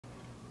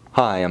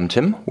Hi, I'm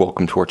Tim.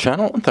 Welcome to our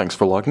channel, and thanks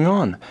for logging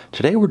on.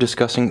 Today we're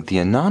discussing the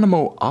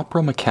Anonimo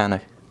Opera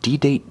Meccana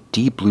D-Date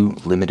Deep Blue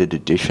Limited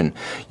Edition.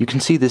 You can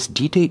see this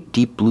D-Date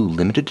Deep Blue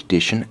Limited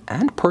Edition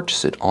and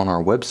purchase it on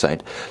our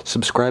website.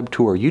 Subscribe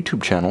to our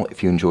YouTube channel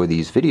if you enjoy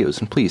these videos,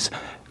 and please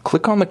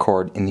click on the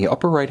card in the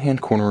upper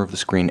right-hand corner of the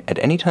screen at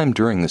any time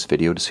during this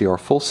video to see our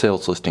full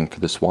sales listing for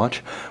this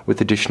watch, with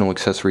additional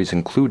accessories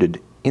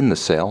included in the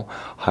sale,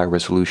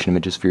 high-resolution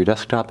images for your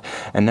desktop,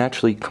 and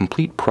naturally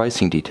complete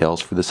pricing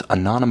details for this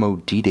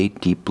Anonimo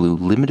D-Date Deep Blue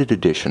Limited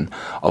Edition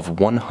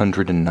of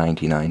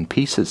 199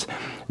 pieces.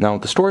 Now,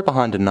 the story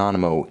behind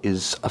Anonimo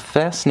is a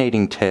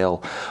fascinating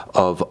tale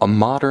of a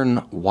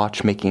modern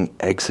watchmaking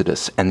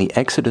exodus, and the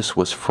exodus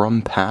was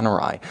from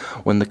Panerai,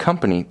 when the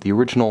company, the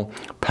original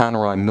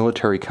Panerai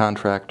military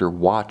contractor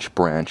watch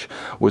branch,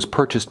 was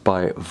purchased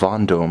by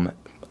Vendome,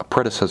 a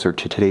predecessor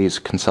to today's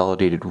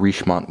consolidated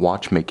Richemont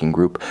watchmaking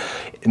group.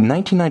 In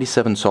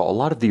 1997 saw a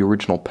lot of the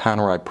original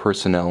Panerai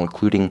personnel,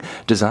 including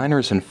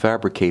designers and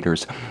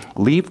fabricators,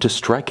 leave to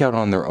strike out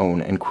on their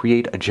own and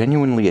create a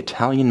genuinely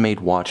Italian-made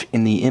watch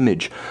in the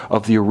image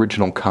of the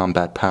original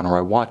combat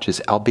Panerai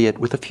watches, albeit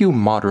with a few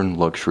modern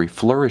luxury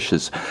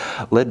flourishes.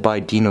 Led by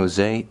Dino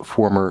Zay,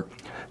 former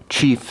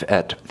chief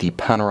at the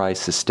Panerai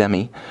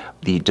Sistemi,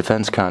 the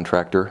defense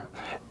contractor,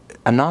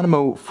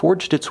 Anonimo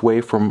forged its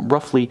way from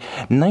roughly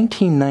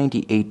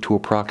 1998 to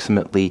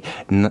approximately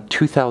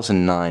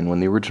 2009, when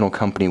the original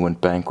company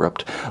went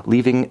bankrupt,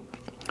 leaving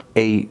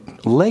a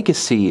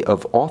legacy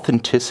of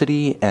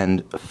authenticity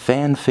and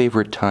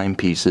fan-favorite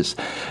timepieces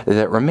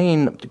that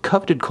remain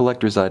coveted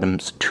collector's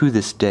items to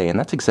this day, and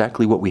that's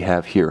exactly what we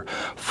have here.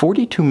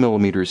 42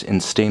 millimeters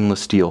in stainless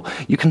steel.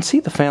 You can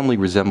see the family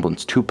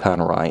resemblance to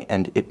Panerai,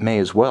 and it may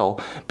as well,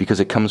 because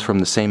it comes from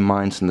the same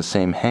minds and the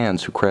same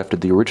hands who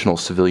crafted the original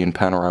civilian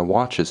Panerai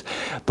watches.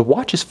 The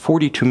watch is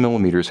 42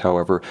 millimeters,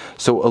 however,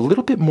 so a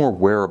little bit more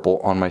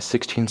wearable on my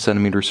 16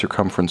 centimeter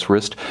circumference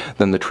wrist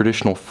than the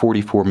traditional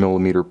 44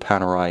 millimeter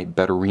Panerai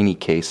Betterini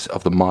case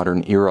of the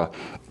modern era.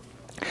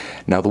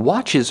 Now, the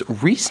watch is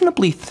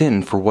reasonably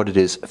thin for what it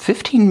is,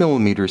 15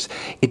 millimeters.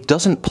 It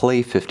doesn't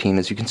play 15.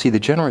 As you can see, the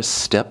generous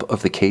step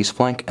of the case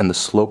flank and the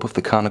slope of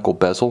the conical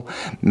bezel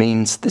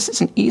means this is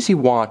an easy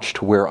watch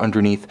to wear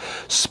underneath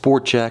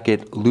sport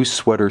jacket, loose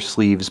sweater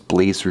sleeves,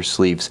 blazer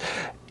sleeves.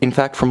 In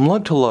fact, from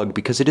lug to lug,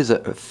 because it is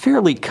a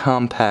fairly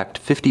compact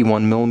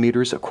 51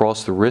 millimeters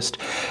across the wrist,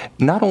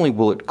 not only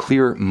will it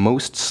clear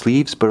most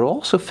sleeves, but it'll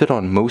also fit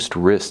on most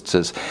wrists,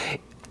 as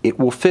it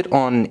will fit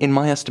on, in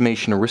my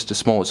estimation, a wrist as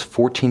small as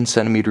 14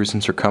 centimeters in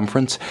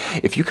circumference.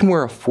 If you can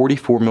wear a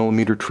 44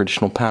 millimeter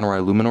traditional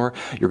Panerai Luminor,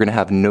 you're going to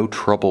have no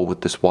trouble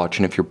with this watch.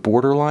 And if you're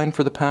borderline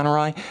for the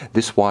Panerai,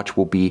 this watch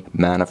will be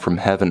manna from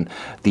heaven.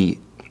 The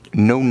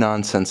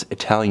no-nonsense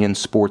Italian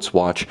sports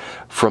watch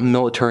from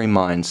military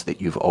minds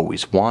that you've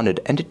always wanted.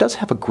 And it does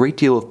have a great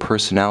deal of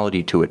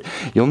personality to it.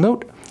 You'll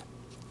note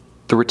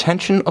the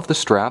retention of the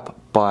strap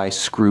by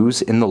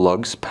screws in the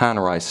lugs,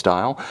 Panerai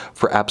style,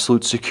 for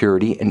absolute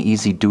security and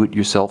easy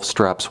do-it-yourself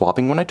strap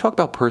swapping. When I talk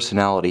about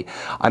personality,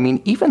 I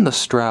mean even the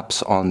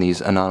straps on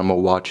these Anonimo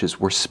watches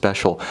were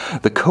special.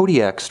 The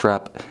Kodiak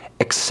strap,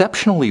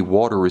 exceptionally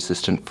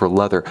water-resistant for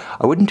leather.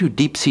 I wouldn't do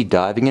deep-sea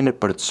diving in it,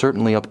 but it's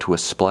certainly up to a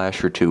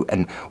splash or two,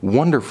 and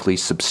wonderfully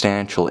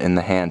substantial in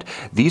the hand.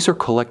 These are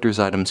collector's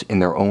items in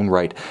their own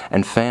right,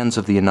 and fans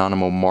of the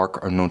Anonimo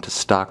mark are known to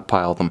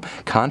stockpile them.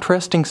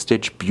 Contrasting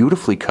stitch,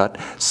 beautifully cut,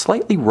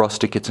 slightly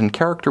rustic. It's in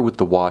character with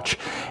the watch,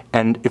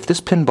 and if this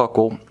pin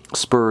buckle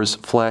spurs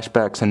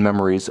flashbacks and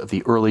memories of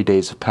the early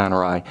days of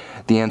Panerai,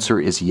 the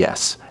answer is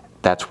yes.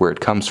 That's where it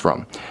comes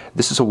from.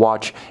 This is a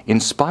watch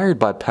inspired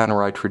by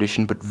Panerai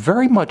tradition, but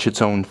very much its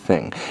own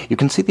thing. You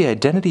can see the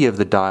identity of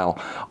the dial,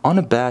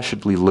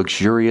 unabashedly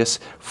luxurious,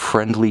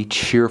 friendly,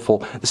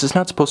 cheerful. This is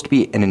not supposed to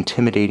be an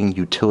intimidating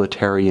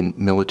utilitarian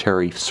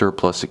military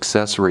surplus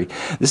accessory.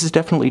 This is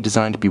definitely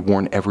designed to be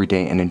worn every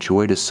day and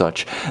enjoyed as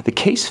such. The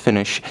case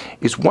finish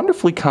is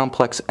wonderfully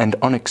complex and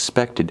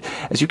unexpected.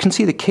 As you can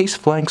see, the case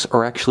flanks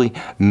are actually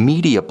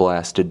media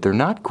blasted. They're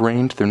not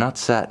grained, they're not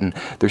satin.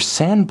 They're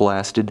sand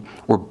blasted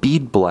or bead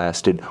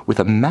blasted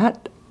with a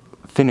matte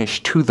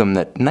finish to them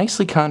that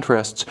nicely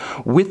contrasts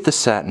with the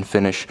satin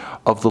finish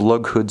of the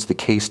lug hoods, the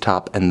case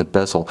top, and the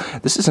bezel.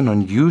 This is an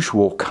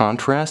unusual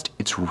contrast.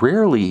 It's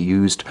rarely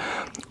used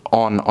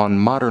on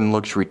modern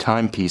luxury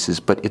timepieces,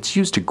 but it's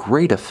used to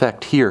great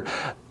effect here.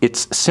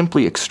 It's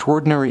simply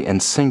extraordinary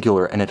and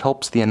singular, and it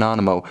helps the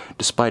Anonimo,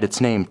 despite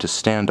its name, to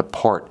stand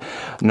apart.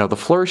 Now, the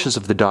flourishes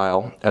of the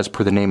dial, as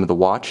per the name of the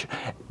watch,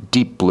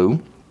 deep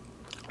blue,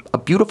 a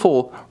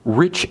beautiful,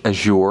 rich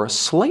azure,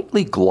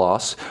 slightly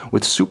gloss,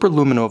 with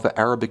superluminova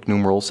Arabic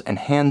numerals and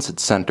hands at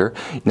center.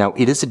 Now,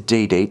 it is a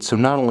day-date, so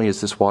not only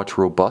is this watch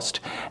robust,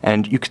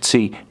 and you can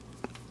see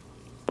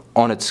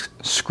on its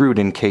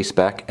screwed-in case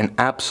back an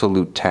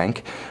absolute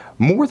tank,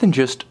 more than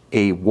just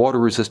a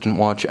water-resistant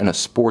watch and a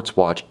sports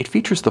watch. It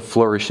features the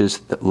flourishes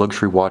that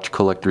luxury watch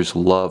collectors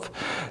love.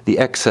 The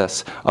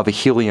excess of a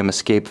helium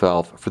escape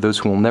valve for those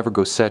who will never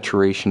go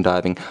saturation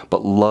diving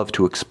but love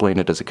to explain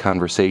it as a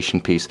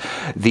conversation piece.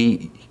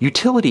 The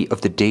utility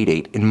of the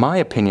D-Date, in my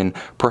opinion,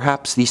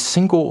 perhaps the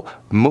single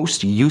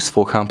most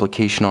useful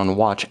complication on a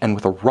watch, and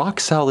with a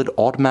rock-solid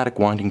automatic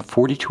winding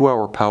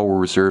 42-hour power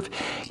reserve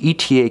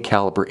ETA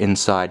caliber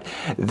inside,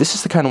 this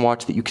is the kind of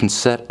watch that you can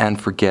set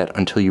and forget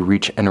until you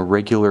reach an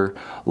irregular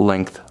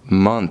length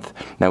month.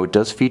 Now, it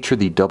does feature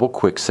the double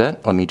quick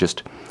set. Let me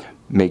just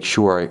make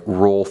sure I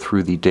roll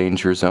through the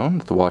danger zone.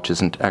 The watch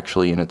isn't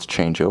actually in its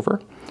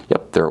changeover.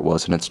 Yep, there it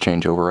was in its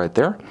changeover right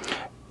there.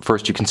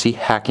 First, you can see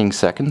hacking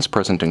seconds,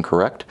 present and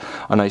correct,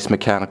 a nice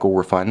mechanical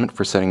refinement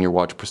for setting your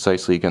watch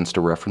precisely against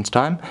a reference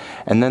time,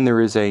 and then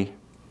there is a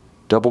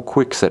double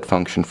quick set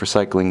function for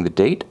cycling the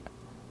date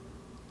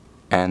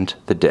and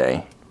the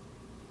day.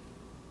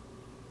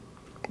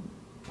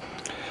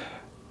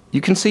 You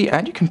can see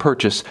and you can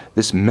purchase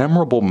this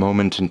memorable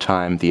moment in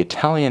time, the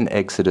Italian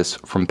exodus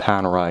from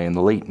Panerai in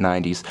the late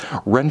 90s,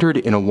 rendered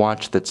in a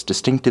watch that's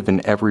distinctive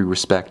in every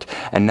respect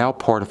and now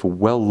part of a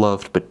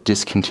well-loved but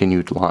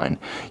discontinued line.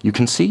 You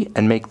can see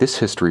and make this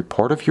history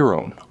part of your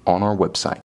own on our website.